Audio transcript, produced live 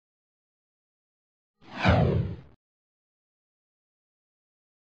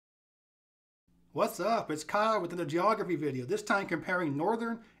What's up? It's Kyle with another geography video, this time comparing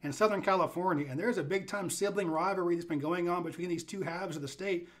Northern and Southern California. And there's a big time sibling rivalry that's been going on between these two halves of the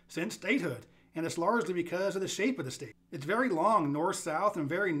state since statehood. And it's largely because of the shape of the state. It's very long north-south and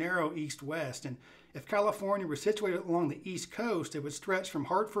very narrow east-west. And if California were situated along the east coast, it would stretch from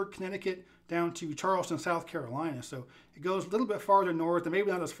Hartford, Connecticut down to Charleston, South Carolina. So it goes a little bit farther north and maybe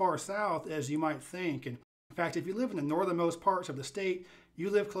not as far south as you might think. And in fact, if you live in the northernmost parts of the state, you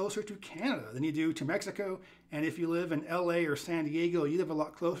live closer to Canada than you do to Mexico. And if you live in LA or San Diego, you live a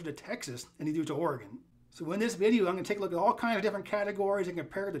lot closer to Texas than you do to Oregon. So in this video, I'm going to take a look at all kinds of different categories and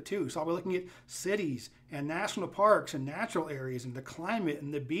compare the two. So I'll be looking at cities and national parks and natural areas and the climate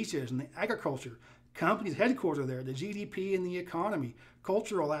and the beaches and the agriculture, companies headquartered there, the GDP and the economy,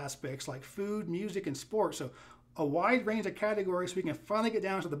 cultural aspects like food, music, and sports. So a wide range of categories so we can finally get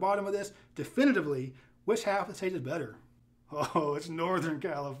down to the bottom of this definitively. Which half of the state is better? Oh, it's Northern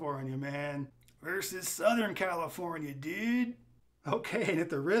California, man, versus Southern California, dude. Okay, and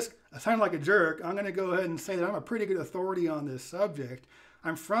at the risk of sounding like a jerk, I'm going to go ahead and say that I'm a pretty good authority on this subject.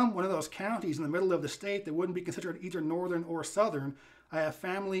 I'm from one of those counties in the middle of the state that wouldn't be considered either Northern or Southern. I have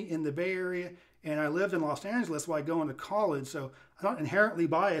family in the Bay Area, and I lived in Los Angeles while going to college, so I'm not inherently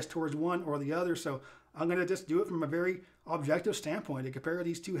biased towards one or the other, so I'm going to just do it from a very objective standpoint to compare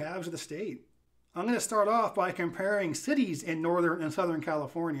these two halves of the state. I'm going to start off by comparing cities in Northern and Southern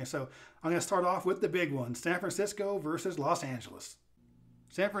California. So I'm going to start off with the big one, San Francisco versus Los Angeles.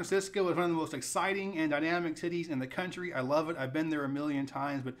 San Francisco is one of the most exciting and dynamic cities in the country. I love it. I've been there a million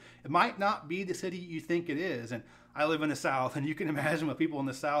times, but it might not be the city you think it is. And I live in the South, and you can imagine what people in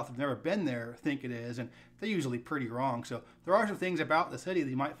the South who've never been there think it is, and they're usually pretty wrong. So there are some things about the city that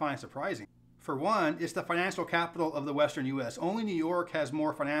you might find surprising. For one, it's the financial capital of the Western U.S. Only New York has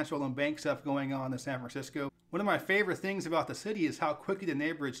more financial and bank stuff going on than San Francisco. One of my favorite things about the city is how quickly the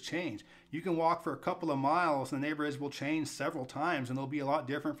neighborhoods change. You can walk for a couple of miles and the neighborhoods will change several times and they'll be a lot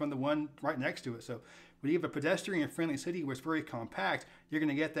different from the one right next to it. So when you have a pedestrian-friendly city where it's very compact, you're going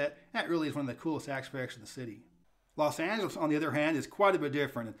to get that. That really is one of the coolest aspects of the city. Los Angeles, on the other hand, is quite a bit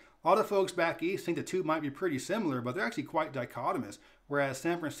different. A lot of folks back east think the two might be pretty similar, but they're actually quite dichotomous. Whereas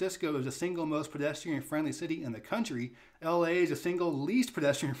San Francisco is the single most pedestrian-friendly city in the country, LA is the single least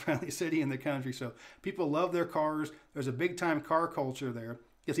pedestrian-friendly city in the country. So people love their cars. There's a big-time car culture there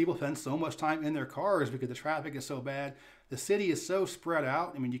because people spend so much time in their cars because the traffic is so bad. The city is so spread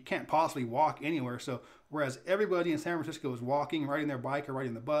out. I mean, you can't possibly walk anywhere. So whereas everybody in San Francisco is walking, riding their bike, or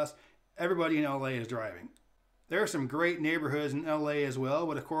riding the bus, everybody in LA is driving. There are some great neighborhoods in LA as well,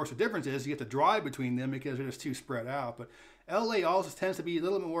 but of course the difference is you have to drive between them because they're just too spread out. But LA also tends to be a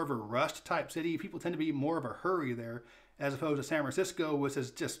little bit more of a rushed type city. People tend to be more of a hurry there as opposed to San Francisco, which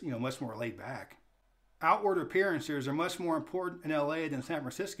is just, much more laid back. Outward appearances are much more important in LA than San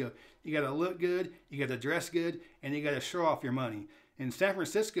Francisco. You got to look good, you got to dress good, and you got to show off your money. In San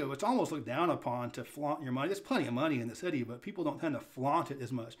Francisco, it's almost looked down upon to flaunt your money. There's plenty of money in the city, but people don't tend to flaunt it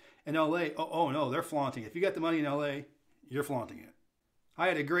as much. In LA, oh no, they're flaunting it. If you got the money in LA, you're flaunting it. I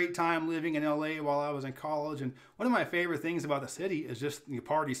had a great time living in LA while I was in college, and one of my favorite things about the city is just the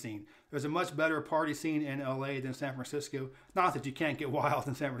party scene. There's a much better party scene in LA than San Francisco. Not that you can't get wild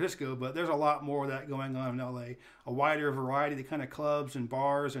in San Francisco, but there's a lot more of that going on in LA. A wider variety of the kind of clubs and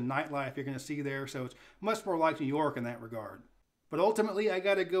bars and nightlife you're going to see there, so it's much more like New York in that regard. But ultimately, I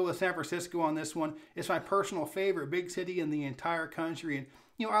got to go with San Francisco on this one. It's my personal favorite big city in the entire country. And,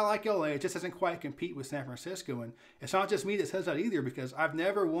 I like LA. It just doesn't quite compete with San Francisco. And it's not just me that says that either, because I've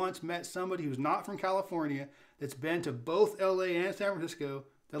never once met somebody who's not from California that's been to both LA and San Francisco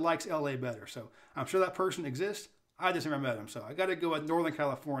that likes LA better. So I'm sure that person exists. I just never met him. So I got to go with Northern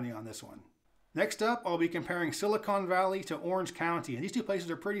California on this one. Next up, I'll be comparing Silicon Valley to Orange County. And these two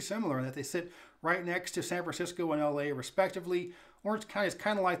places are pretty similar in that they sit right next to San Francisco and LA, respectively. Orange County is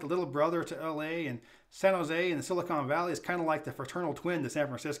kind of like the little brother to LA, and San Jose and the Silicon Valley is kind of like the fraternal twin to San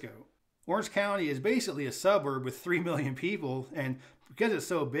Francisco. Orange County is basically a suburb with 3 million people, and because it's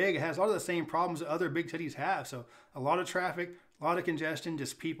so big, it has a lot of the same problems that other big cities have. So a lot of traffic, a lot of congestion,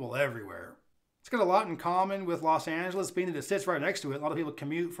 just people everywhere. It's got a lot in common with Los Angeles, being that it sits right next to it. A lot of people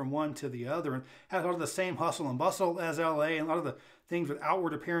commute from one to the other and has a lot of the same hustle and bustle as LA, and a lot of the things with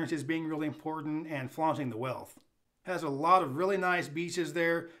outward appearances being really important and flaunting the wealth. It has a lot of really nice beaches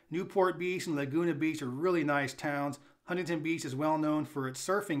there. Newport Beach and Laguna Beach are really nice towns. Huntington Beach is well known for its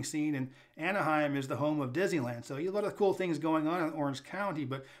surfing scene, and Anaheim is the home of Disneyland. So you have a lot of cool things going on in Orange County,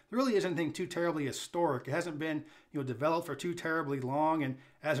 but there really isn't anything too terribly historic. It hasn't been developed for too terribly long, and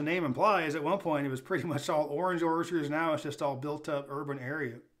as the name implies, at one point it was pretty much all orange orchards. Now it's just all built up urban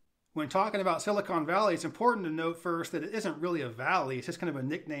area. When talking about Silicon Valley, it's important to note first that it isn't really a valley. It's just kind of a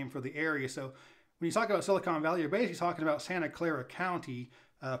nickname for the area. So When you talk about Silicon Valley, you're basically talking about Santa Clara County,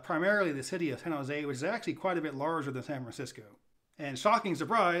 primarily the city of San Jose, which is actually quite a bit larger than San Francisco. And shocking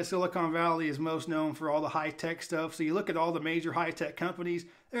surprise, Silicon Valley is most known for all the high-tech stuff. So you look at all the major high-tech companies,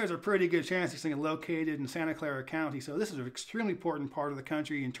 there's a pretty good chance this thing is located in Santa Clara County. So this is an extremely important part of the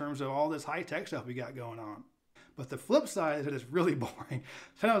country in terms of all this high-tech stuff we got going on. But the flip side is that it's really boring.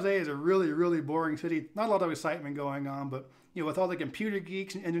 San Jose is a really, really boring city. Not a lot of excitement going on, but with all the computer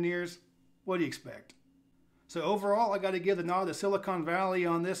geeks and engineers, what do you expect? So overall, I got to give the nod to Silicon Valley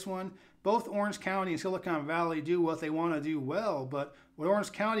on this one. Both Orange County and Silicon Valley do what they want to do well, but what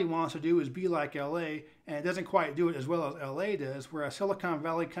Orange County wants to do is be like LA, and it doesn't quite do it as well as LA does, whereas Silicon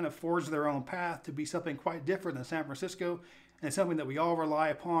Valley kind of forged their own path to be something quite different than San Francisco, and it's something that we all rely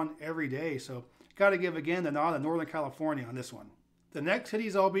upon every day. So got to give again the nod to Northern California on this one. The next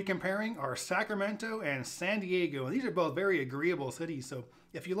cities I'll be comparing are Sacramento and San Diego, and these are both very agreeable cities, so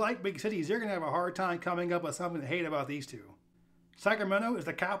if you like big cities, you're going to have a hard time coming up with something to hate about these two. Sacramento is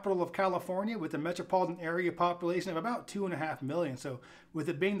the capital of California with a metropolitan area population of about 2.5 million. So with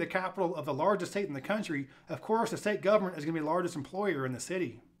it being the capital of the largest state in the country, of course the state government is going to be the largest employer in the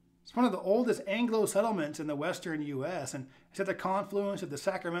city. It's one of the oldest Anglo settlements in the western U.S. and it's at the confluence of the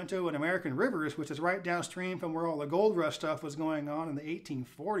Sacramento and American rivers, which is right downstream from where all the gold rush stuff was going on in the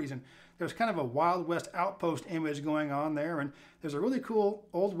 1840s. And there's kind of a Wild West outpost image going on there. And there's a really cool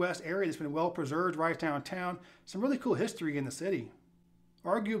Old West area that's been well preserved right downtown. Some really cool history in the city.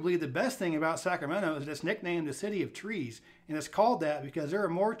 Arguably, the best thing about Sacramento is that it's nicknamed the City of Trees, and it's called that because there are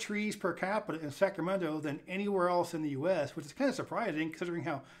more trees per capita in Sacramento than anywhere else in the U.S., which is kind of surprising considering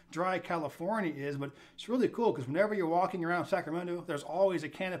how dry California is, but it's really cool because whenever you're walking around Sacramento, there's always a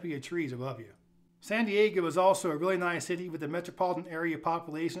canopy of trees above you. San Diego is also a really nice city with a metropolitan area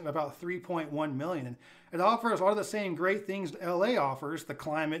population of about 3.1 million, and it offers a lot of the same great things LA offers, the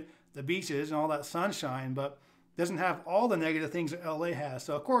climate, the beaches, and all that sunshine, but doesn't have all the negative things that LA has.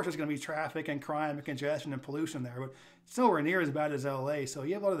 So of course there's going to be traffic and crime and congestion and pollution there, but it's nowhere near as bad as LA. So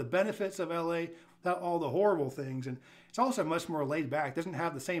you have a lot of the benefits of LA without all the horrible things. And it's also much more laid back. It doesn't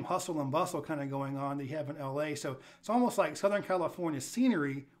have the same hustle and bustle kind of going on that you have in LA. So it's almost like Southern California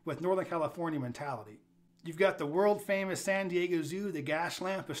scenery with Northern California mentality. You've got the world famous San Diego Zoo, the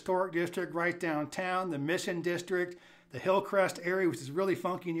Gaslamp Historic District right downtown, the Mission District, the Hillcrest area, which is really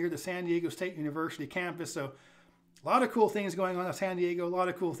funky near the San Diego State University campus. So a lot of cool things going on in San Diego, a lot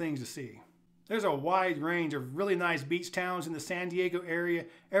of cool things to see. There's a wide range of really nice beach towns in the San Diego area,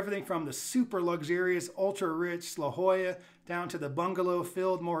 everything from the super luxurious, ultra-rich La Jolla down to the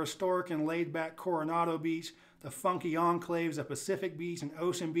bungalow-filled, more historic and laid-back Coronado Beach, the funky enclaves of Pacific Beach and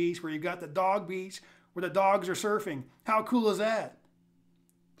Ocean Beach, where you've got the dog beach, where the dogs are surfing. How cool is that?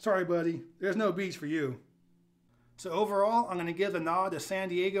 Sorry, buddy, there's no beach for you. So overall, I'm going to give the nod to San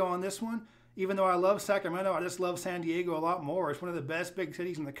Diego on this one. Even though I love Sacramento, I just love San Diego a lot more. It's one of the best big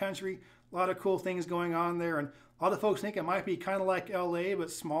cities in the country. A lot of cool things going on there. And a lot of folks think it might be kind of like LA,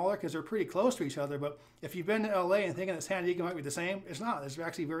 but smaller because they're pretty close to each other. But if you've been to LA and thinking that San Diego might be the same, it's not. It's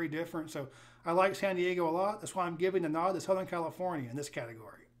actually very different. So I like San Diego a lot. That's why I'm giving the nod to Southern California in this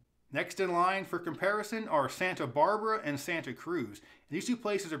category. Next in line for comparison are Santa Barbara and Santa Cruz. And these two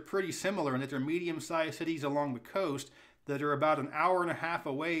places are pretty similar in that they're medium-sized cities along the coast that are about an hour and a half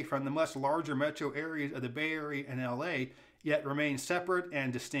away from the much larger metro areas of the Bay Area and LA, yet remain separate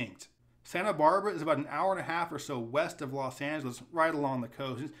and distinct. Santa Barbara is about an hour and a half or so west of Los Angeles, right along the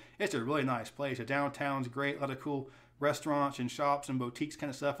coast. It's a really nice place. The downtown's great, a lot of cool restaurants and shops and boutiques kind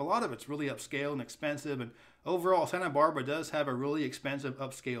of stuff. A lot of it's really upscale and expensive, and overall Santa Barbara does have a really expensive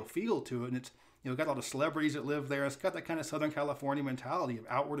upscale feel to it, and it's got a lot of celebrities that live there. It's got that kind of Southern California mentality of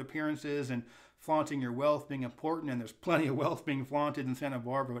outward appearances and flaunting your wealth being important, and there's plenty of wealth being flaunted in Santa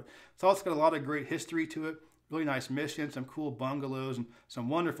Barbara. But it's also got a lot of great history to it, really nice mission, some cool bungalows, and some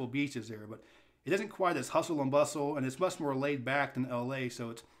wonderful beaches there. But it isn't quite as hustle and bustle, and it's much more laid back than LA,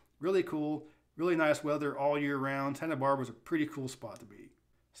 so it's really cool, really nice weather all year round. Santa Barbara's a pretty cool spot to be.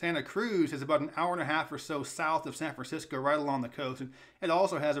 Santa Cruz is about an hour and a half or so south of San Francisco, right along the coast, and it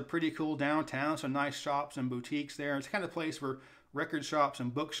also has a pretty cool downtown, some nice shops and boutiques there. It's the kind of place where record shops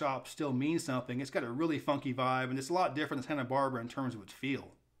and bookshops still mean something. It's got a really funky vibe, and it's a lot different than Santa Barbara in terms of its feel.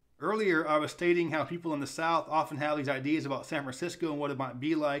 Earlier, I was stating how people in the South often have these ideas about San Francisco and what it might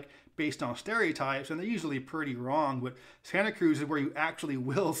be like based on stereotypes, and they're usually pretty wrong, but Santa Cruz is where you actually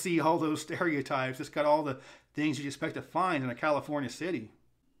will see all those stereotypes. It's got all the things you'd expect to find in a California city.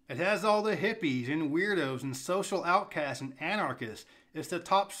 It has all the hippies and weirdos and social outcasts and anarchists. It's the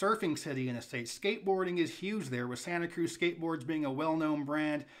top surfing city in the state. Skateboarding is huge there, with Santa Cruz Skateboards being a well-known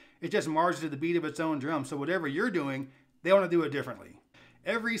brand. It just marches to the beat of its own drum, so whatever you're doing, they want to do it differently.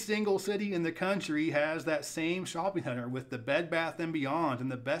 Every single city in the country has that same shopping center with the Bed Bath & Beyond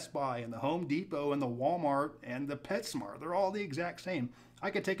and the Best Buy and the Home Depot and the Walmart and the PetSmart. They're all the exact same. I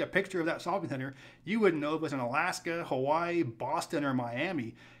could take a picture of that shopping center. You wouldn't know if it was in Alaska, Hawaii, Boston, or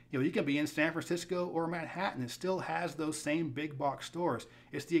Miami. You can be in San Francisco or Manhattan. It still has those same big box stores.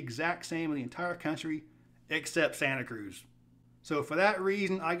 It's the exact same in the entire country except Santa Cruz. So for that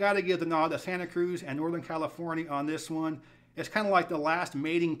reason, I got to give the nod to Santa Cruz and Northern California on this one. It's kind of like the last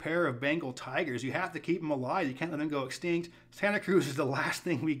mating pair of Bengal tigers. You have to keep them alive. You can't let them go extinct. Santa Cruz is the last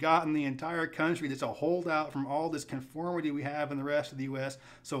thing we got in the entire country that's a holdout from all this conformity we have in the rest of the U.S.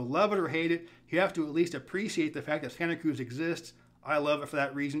 So love it or hate it, you have to at least appreciate the fact that Santa Cruz exists. I love it for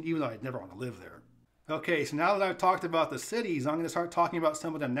that reason, even though I'd never want to live there. Okay, so now that I've talked about the cities, I'm going to start talking about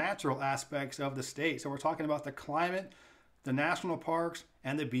some of the natural aspects of the state. So we're talking about the climate, the national parks,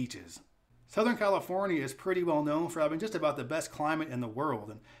 and the beaches. Southern California is pretty well known for having just about the best climate in the world.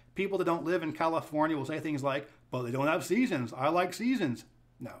 And people that don't live in California will say things like, well, they don't have seasons. I like seasons.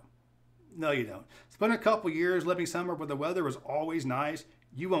 No, you don't. Spend a couple years living somewhere where the weather is always nice.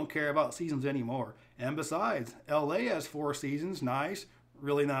 You won't care about seasons anymore. And besides, LA has 4 seasons, nice,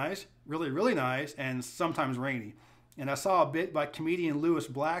 really, really nice, and sometimes rainy. And I saw a bit by comedian Lewis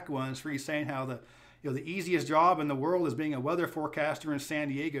Black once where he's saying how the easiest job in the world is being a weather forecaster in San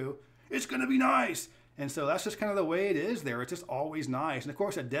Diego. It's going to be nice. And so that's just kind of the way it is there. It's just always nice. And of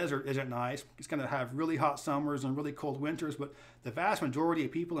course, a desert isn't nice. It's going to have really hot summers and really cold winters. But the vast majority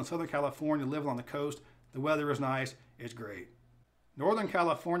of people in Southern California live on the coast. The weather is nice. It's great. Northern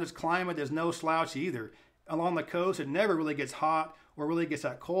California's climate is no slouch either. Along the coast, it never really gets hot or really gets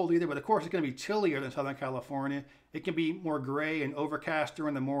that cold either. But of course, it's going to be chillier than Southern California. It can be more gray and overcast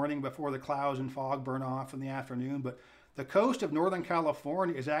during the morning before the clouds and fog burn off in the afternoon. But the coast of Northern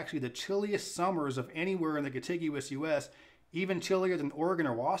California is actually the chilliest summers of anywhere in the contiguous U.S., even chillier than Oregon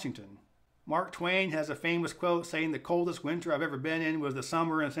or Washington. Mark Twain has a famous quote saying the coldest winter I've ever been in was the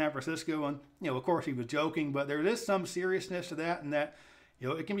summer in San Francisco. And, of course he was joking, but there is some seriousness to that, and that,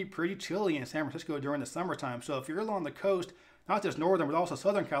 it can be pretty chilly in San Francisco during the summertime. So if you're along the coast, not just Northern, but also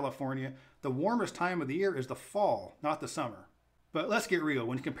Southern California, the warmest time of the year is the fall, not the summer. But let's get real.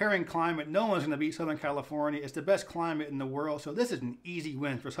 When comparing climate, no one's going to beat Southern California. It's the best climate in the world, so this is an easy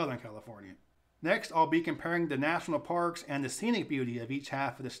win for Southern California. Next, I'll be comparing the national parks and the scenic beauty of each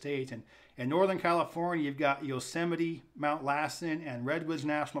half of the state. And in Northern California, you've got Yosemite, Mount Lassen, and Redwoods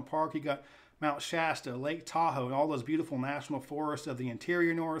National Park. You've got Mount Shasta, Lake Tahoe, and all those beautiful national forests of the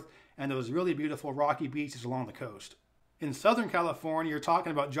interior north, and those really beautiful rocky beaches along the coast. In Southern California, you're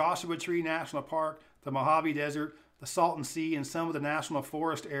talking about Joshua Tree National Park, the Mojave Desert, the Salton Sea, and some of the national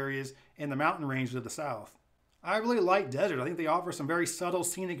forest areas in the mountain ranges of the south. I really like deserts. I think they offer some very subtle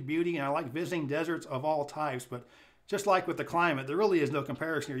scenic beauty, and I like visiting deserts of all types. But just like with the climate, there really is no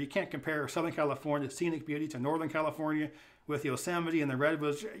comparison here. You can't compare Southern California's scenic beauty to Northern California with Yosemite and the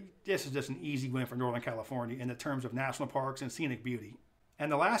Redwoods. This is just an easy win for Northern California in the terms of national parks and scenic beauty.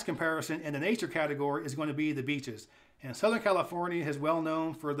 And the last comparison in the nature category is going to be the beaches. And Southern California is well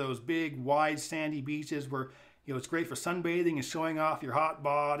known for those big, wide, sandy beaches where it's great for sunbathing and showing off your hot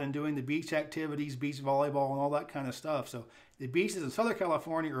bod and doing the beach activities, beach volleyball, and all that kind of stuff. So the beaches in Southern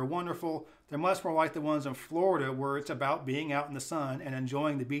California are wonderful. They're much more like the ones in Florida where it's about being out in the sun and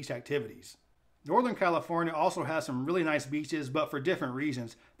enjoying the beach activities. Northern California also has some really nice beaches, but for different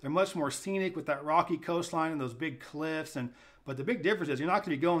reasons. They're much more scenic with that rocky coastline and those big cliffs. But the big difference is you're not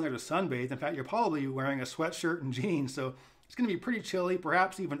going to be going there to sunbathe. In fact, you're probably wearing a sweatshirt and jeans. So it's going to be pretty chilly,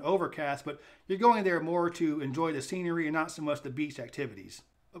 perhaps even overcast, but you're going there more to enjoy the scenery and not so much the beach activities.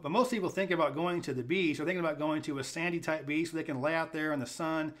 But most people think about going to the beach or thinking about going to a sandy type beach so they can lay out there in the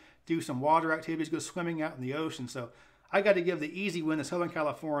sun, do some water activities, go swimming out in the ocean. So I got to give the easy win to Southern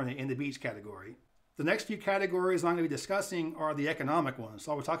California in the beach category. The next few categories I'm going to be discussing are the economic ones.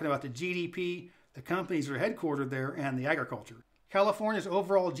 So we're talking about the GDP, the companies that are headquartered there, and the agriculture. California's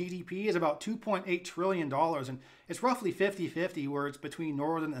overall GDP is about $2.8 trillion, and it's roughly 50-50 where it's between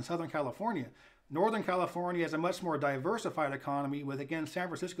Northern and Southern California. Northern California has a much more diversified economy, with, again, San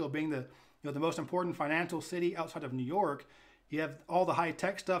Francisco being the most important financial city outside of New York. You have all the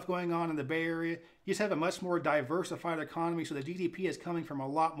high-tech stuff going on in the Bay Area. You just have a much more diversified economy, so the GDP is coming from a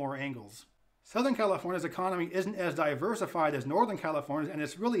lot more angles. Southern California's economy isn't as diversified as Northern California's, and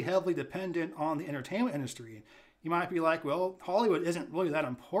it's really heavily dependent on the entertainment industry. You might be like, well, Hollywood isn't really that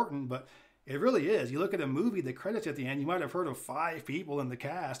important, but It really is. You look at a movie, the credits at the end, you might have heard of 5 people in the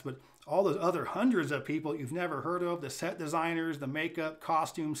cast, but all those other hundreds of people you've never heard of, the set designers, the makeup,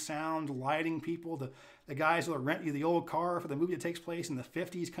 costume, sound, lighting people, the guys that'll rent you the old car for the movie that takes place in the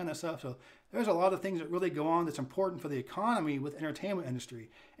 50s kind of stuff. So there's a lot of things that really go on that's important for the economy with the entertainment industry.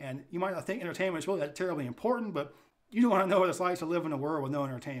 And you might not think entertainment is really that terribly important, but you don't want to know what it's like to live in a world with no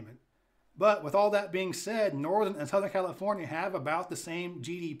entertainment. But with all that being said, Northern and Southern California have about the same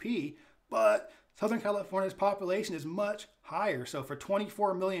GDP, but Southern California's population is much higher. So for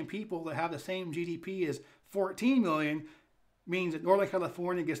 24 million people that have the same GDP as 14 million, means that Northern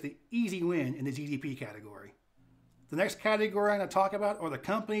California gets the easy win in the GDP category. The next category I'm going to talk about are the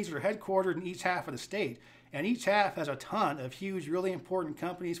companies that are headquartered in each half of the state. And each half has a ton of huge, really important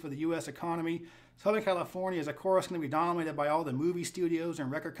companies for the U.S. economy. Southern California is, of course, going to be dominated by all the movie studios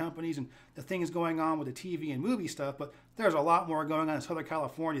and record companies and the things going on with the TV and movie stuff, but there's a lot more going on in Southern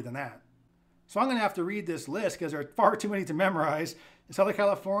California than that. So I'm going to have to read this list because there are far too many to memorize. In Southern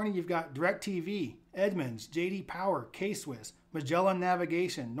California, you've got DirecTV, Edmunds, JD Power, K-Swiss, Magellan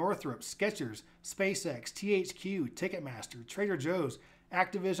Navigation, Northrop, Skechers, SpaceX, THQ, Ticketmaster, Trader Joe's,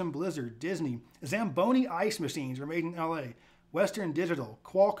 Activision Blizzard, Disney, Zamboni ice machines are made in LA, Western Digital,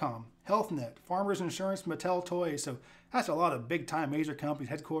 Qualcomm, HealthNet, Farmers Insurance, Mattel Toys. So that's a lot of big-time major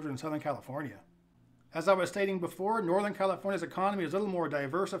companies headquartered in Southern California. As I was stating before, Northern California's economy is a little more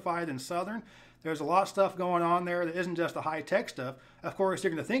diversified than Southern. There's a lot of stuff going on there that isn't just the high-tech stuff. Of course,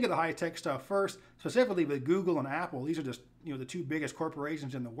 you're going to think of the high-tech stuff first, specifically with Google and Apple. These are just the 2 biggest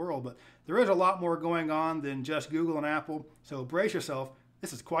corporations in the world, but there is a lot more going on than just Google and Apple, so brace yourself.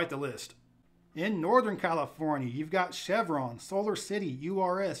 This is quite the list. In Northern California, you've got Chevron, Solar City,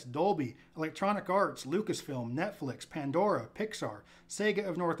 URS, Dolby, Electronic Arts, Lucasfilm, Netflix, Pandora, Pixar, Sega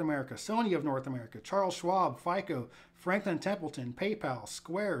of North America, Sony of North America, Charles Schwab, FICO, Franklin Templeton, PayPal,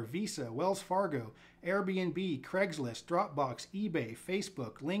 Square, Visa, Wells Fargo, Airbnb, Craigslist, Dropbox, eBay,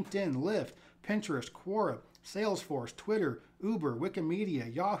 Facebook, LinkedIn, Lyft, Pinterest, Quora, Salesforce, Twitter, Uber,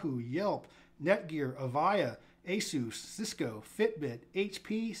 Wikimedia, Yahoo, Yelp, Netgear, Avaya, Asus, Cisco, Fitbit,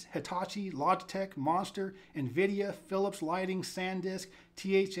 HP, Hitachi, Logitech, Monster, Nvidia, Philips Lighting, SanDisk,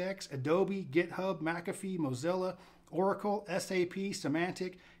 THX, Adobe, GitHub, McAfee, Mozilla, Oracle, SAP,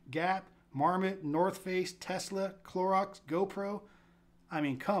 Symantec, Gap, Marmot, North Face, Tesla, Clorox, GoPro. I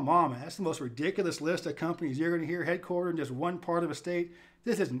mean, come on, man. That's the most ridiculous list of companies you're going to hear headquartered in just one part of a state.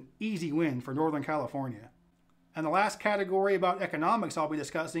 This is an easy win for Northern California. And the last category about economics I'll be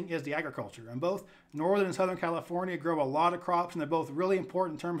discussing is the agriculture. And both Northern and Southern California grow a lot of crops, and they're both really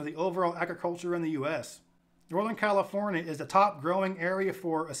important in terms of the overall agriculture in the U.S. Northern California is the top growing area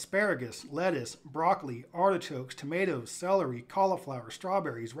for asparagus, lettuce, broccoli, artichokes, tomatoes, celery, cauliflower,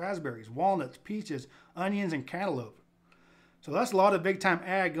 strawberries, raspberries, walnuts, peaches, onions, and cantaloupe. So that's a lot of big time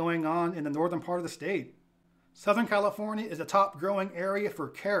ag going on in the northern part of the state. Southern California is the top growing area for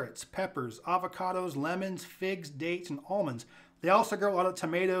carrots, peppers, avocados, lemons, figs, dates, and almonds. They also grow a lot of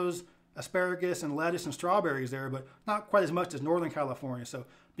tomatoes, asparagus, and lettuce and strawberries there, but not quite as much as Northern California. So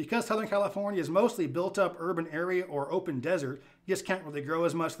because Southern California is mostly built up urban area or open desert, you just can't really grow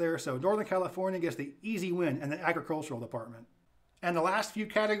as much there. So Northern California gets the easy win in the agricultural department. And the last few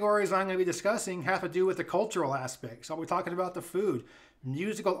categories I'm going to be discussing have to do with the cultural aspects. I'll be talking about the food,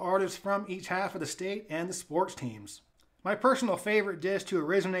 musical artists from each half of the state, and the sports teams. My personal favorite dish to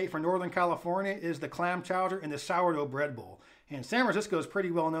originate from Northern California is the clam chowder and the sourdough bread bowl. And San Francisco is pretty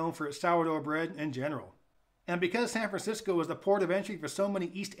well known for its sourdough bread in general. And because San Francisco was the port of entry for so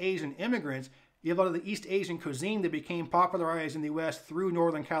many East Asian immigrants, you have a lot of the East Asian cuisine that became popularized in the U.S. through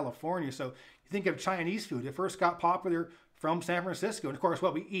Northern California. So you think of Chinese food, it first got popular from San Francisco. And of course,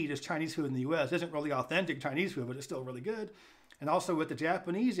 what we eat as Chinese food in the U.S. isn't really authentic Chinese food, but it's still really good. And also with the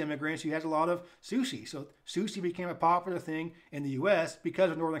Japanese immigrants, you had a lot of sushi. So sushi became a popular thing in the U.S. because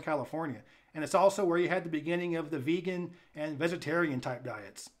of Northern California. And it's also where you had the beginning of the vegan and vegetarian type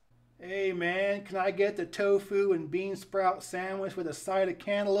diets. Hey man, can I get the tofu and bean sprout sandwich with a side of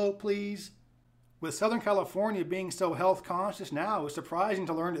cantaloupe, please? With Southern California being so health conscious now, it's surprising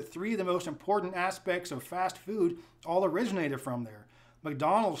to learn that 3 of the most important aspects of fast food all originated from there.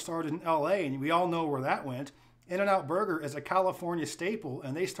 McDonald's started in LA, and we all know where that went. In-N-Out Burger is a California staple,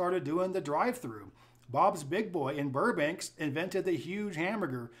 and they started doing the drive-thru. Bob's Big Boy in Burbank invented the huge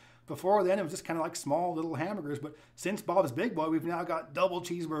hamburger. Before then, it was just kind of like small little hamburgers, but since Bob's Big Boy, we've now got double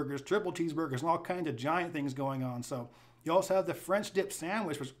cheeseburgers, triple cheeseburgers, and all kinds of giant things going on. So you also have the French dip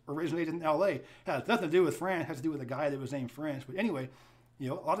sandwich, which originated in LA. It has nothing to do with France, it has to do with a guy that was named French. But anyway, a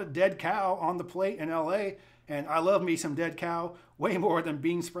lot of dead cow on the plate in LA, and I love me some dead cow way more than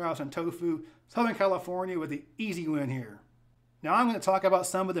bean sprouts and tofu. Southern California with the easy win here. Now I'm going to talk about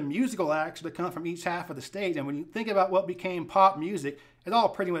some of the musical acts that come from each half of the state. And when you think about what became pop music, it all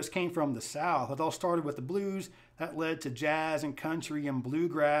pretty much came from the South. It all started with the blues. That led to jazz and country and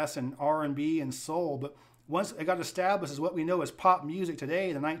bluegrass and R&B and soul. But once it got established as what we know as pop music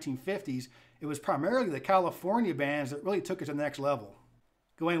today in the 1950s, it was primarily the California bands that really took it to the next level.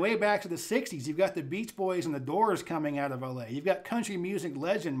 Going way back to the 60s, you've got the Beach Boys and the Doors coming out of LA. You've got country music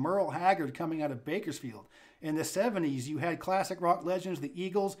legend Merle Haggard coming out of Bakersfield. In the 70s, you had classic rock legends, the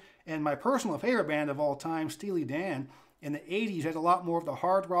Eagles, and my personal favorite band of all time, Steely Dan. In the 80s, you had a lot more of the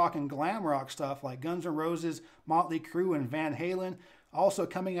hard rock and glam rock stuff like Guns N' Roses, Motley Crue, and Van Halen. Also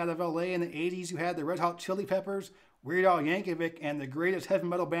coming out of LA in the 80s, you had the Red Hot Chili Peppers, Weird Al Yankovic, and the greatest heavy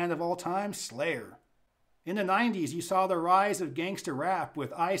metal band of all time, Slayer. In the 90s, you saw the rise of gangster rap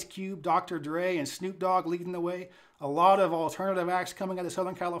with Ice Cube, Dr. Dre, and Snoop Dogg leading the way. A lot of alternative acts coming out of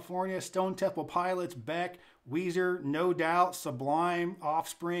Southern California, Stone Temple Pilots, Beck, Weezer, No Doubt, Sublime,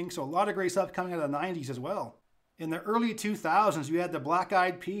 Offspring. So a lot of great stuff coming out of the 90s as well. In the early 2000s, you had the Black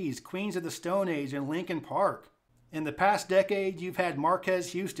Eyed Peas, Queens of the Stone Age, and Linkin Park. In the past decade, you've had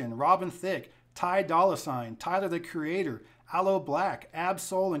Marquez Houston, Robin Thicke, Ty Dolla $ign, Tyler the Creator, Aloe Black,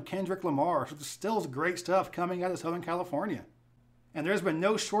 Ab-Soul, and Kendrick Lamar. So there's still great stuff coming out of Southern California. And there's been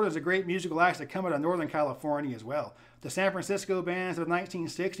no shortage of great musical acts that come out of Northern California as well. The San Francisco bands of the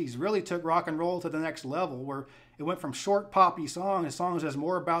 1960s really took rock and roll to the next level, where it went from short poppy songs to songs that's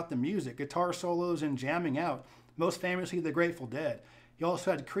more about the music, guitar solos, and jamming out, most famously the Grateful Dead. You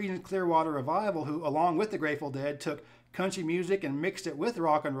also had Creedence Clearwater Revival, who, along with the Grateful Dead, took country music and mixed it with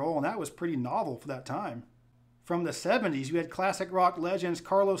rock and roll, and that was pretty novel for that time. From the 70s, you had classic rock legends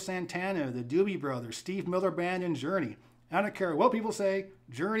Carlos Santana, the Doobie Brothers, Steve Miller Band, and Journey. I don't care what people say,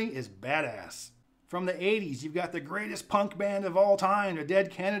 Journey is badass. From the 80s, you've got the greatest punk band of all time, the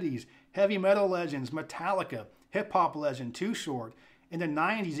Dead Kennedys, heavy metal legends, Metallica, hip-hop legend, Too Short. In the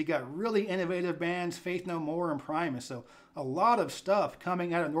 90s, you got really innovative bands, Faith No More and Primus. So a lot of stuff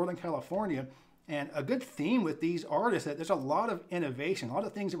coming out of Northern California. And a good theme with these artists that there's a lot of innovation, a lot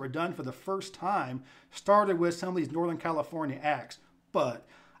of things that were done for the first time started with some of these Northern California acts. But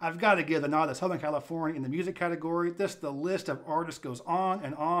I've got to give the nod to Southern California in the music category. The list of artists goes on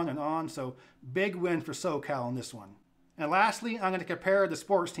and on and on. So big win for SoCal on this one. And lastly, I'm going to compare the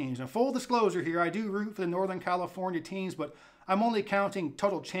sports teams. And full disclosure here, I do root for the Northern California teams, but I'm only counting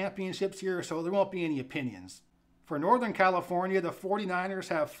total championships here, so there won't be any opinions. For Northern California, the 49ers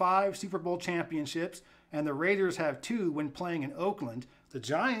have 5 Super Bowl championships, and the Raiders have 2 when playing in Oakland. The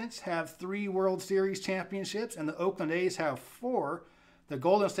Giants have 3 World Series championships, and the Oakland A's have 4. The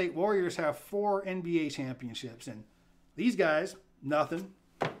Golden State Warriors have 4 NBA championships, and these guys, nothing.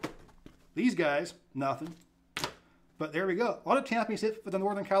 These guys, nothing. But there we go. A lot of championships for the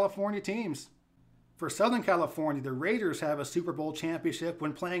Northern California teams. For Southern California, the Raiders have a Super Bowl championship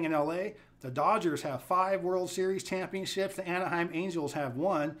when playing in LA. The Dodgers have 5 World Series championships. The Anaheim Angels have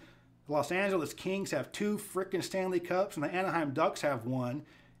 1. The Los Angeles Kings have 2 frickin' Stanley Cups, and the Anaheim Ducks have 1.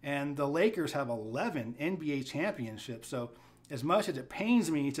 And the Lakers have 11 NBA championships. So as much as it pains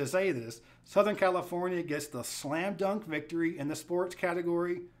me to say this, Southern California gets the slam dunk victory in the sports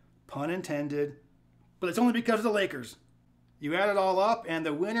category, pun intended, but it's only because of the Lakers. You add it all up, and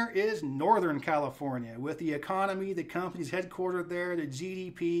the winner is Northern California. With the economy, the companies headquartered there, the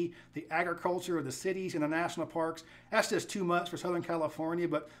GDP, the agriculture of the cities and the national parks, that's just too much for Southern California.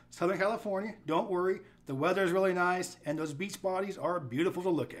 But Southern California, don't worry, the weather is really nice, and those beach bodies are beautiful to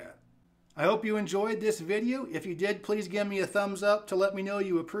look at. I hope you enjoyed this video. If you did, please give me a thumbs up to let me know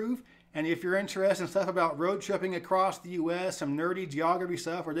you approve. And if you're interested in stuff about road tripping across the U.S., some nerdy geography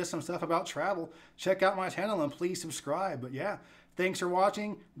stuff, or just some stuff about travel, check out my channel and please subscribe. But yeah, thanks for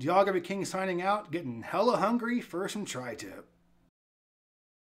watching. Geography King signing out, getting hella hungry for some tri-tip.